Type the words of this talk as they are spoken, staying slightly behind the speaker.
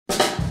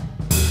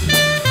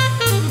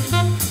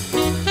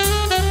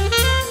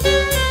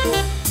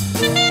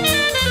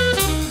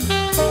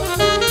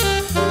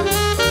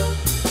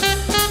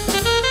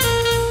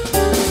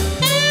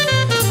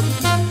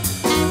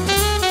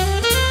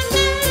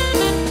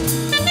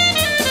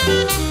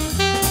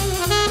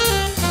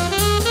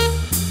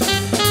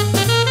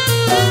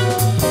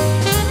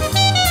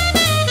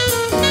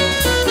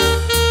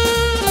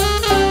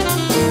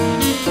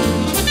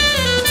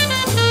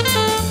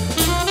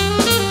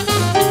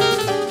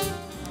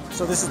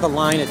So this is the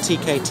line at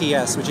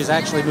TKTS, which is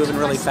actually moving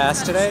really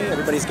fast today.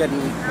 Everybody's getting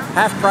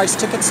half-price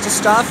tickets to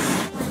stuff.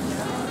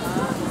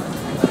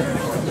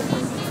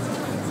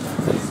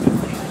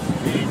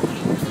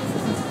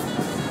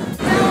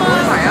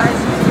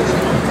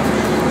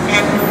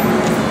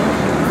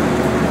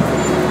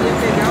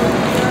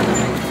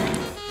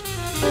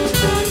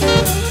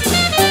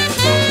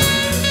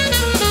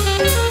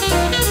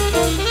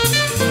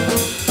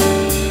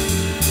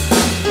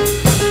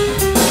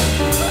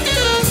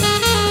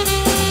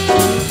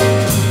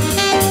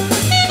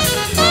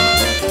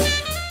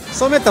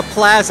 So I'm at the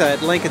plaza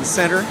at Lincoln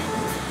Center,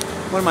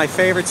 one of my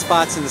favorite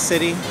spots in the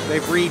city.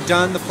 They've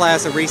redone the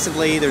plaza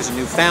recently. There's a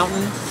new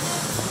fountain.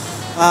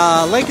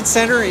 Lincoln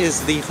Center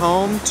is the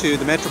home to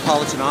the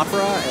Metropolitan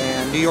Opera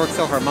and New York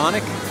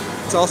Philharmonic.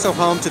 It's also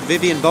home to the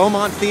Vivian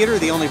Beaumont Theater,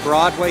 the only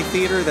Broadway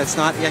theater that's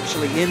not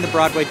actually in the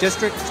Broadway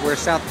district. It's where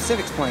South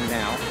Pacific's playing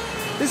now.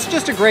 This is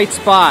just a great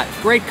spot,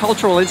 great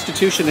cultural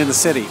institution in the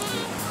city.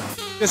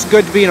 It's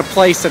good to be in a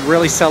place that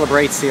really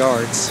celebrates the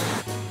arts.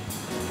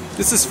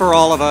 This is for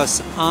all of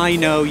us I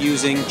know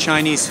using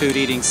Chinese food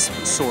eating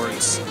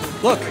swords.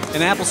 Look,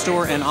 an Apple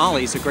Store and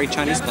Ollie's, a great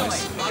Chinese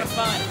place. A lot of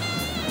fun.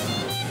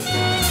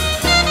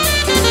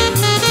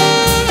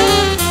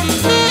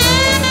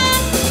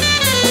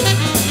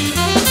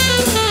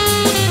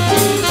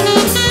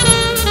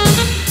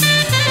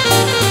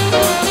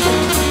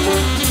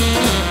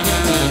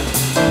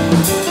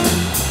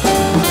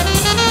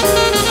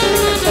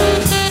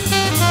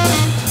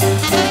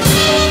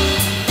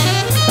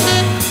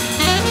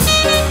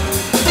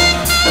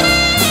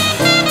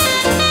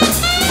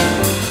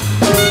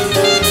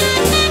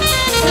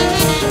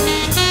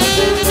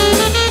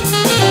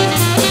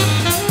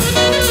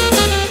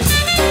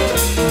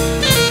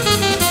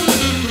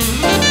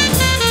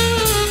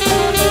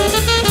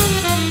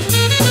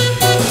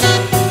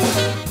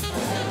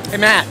 Hey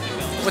Matt,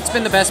 what's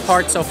been the best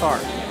part so far?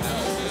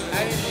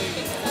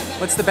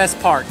 What's the best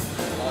part?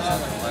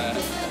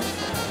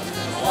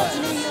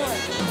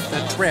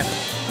 The trip.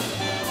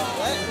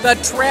 The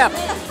trip!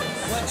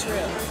 What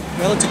trip?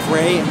 Well, it's a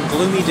gray and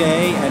gloomy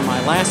day, and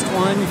my last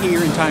one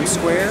here in Times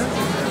Square.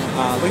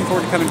 Looking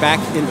forward to coming back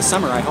in the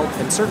summer, I hope,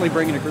 and certainly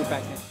bringing a group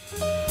back in.